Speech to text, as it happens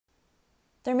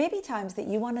There may be times that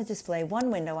you want to display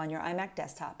one window on your iMac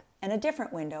desktop and a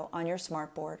different window on your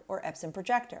SmartBoard or Epson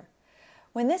projector.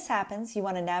 When this happens, you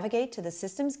want to navigate to the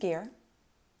Systems gear,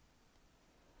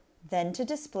 then to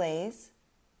Displays,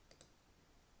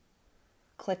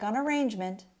 click on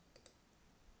Arrangement,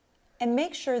 and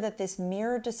make sure that this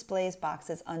Mirror Displays box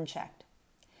is unchecked.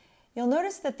 You'll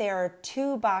notice that there are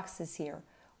two boxes here,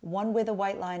 one with a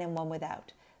white line and one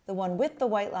without. The one with the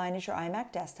white line is your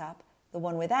iMac desktop. The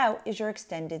one without is your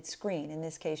extended screen, in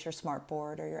this case your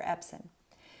SmartBoard or your Epson.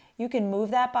 You can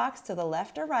move that box to the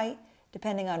left or right,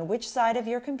 depending on which side of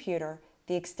your computer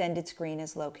the extended screen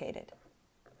is located.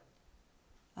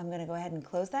 I'm going to go ahead and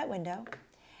close that window,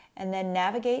 and then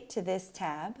navigate to this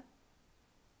tab,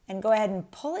 and go ahead and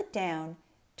pull it down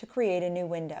to create a new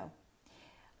window.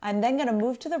 I'm then going to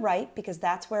move to the right because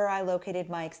that's where I located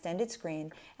my extended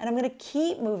screen, and I'm going to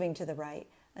keep moving to the right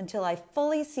until I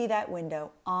fully see that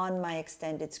window on my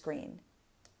extended screen.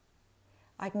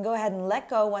 I can go ahead and let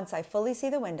go once I fully see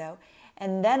the window,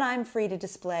 and then I'm free to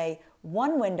display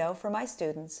one window for my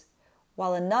students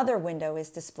while another window is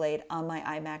displayed on my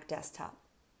iMac desktop.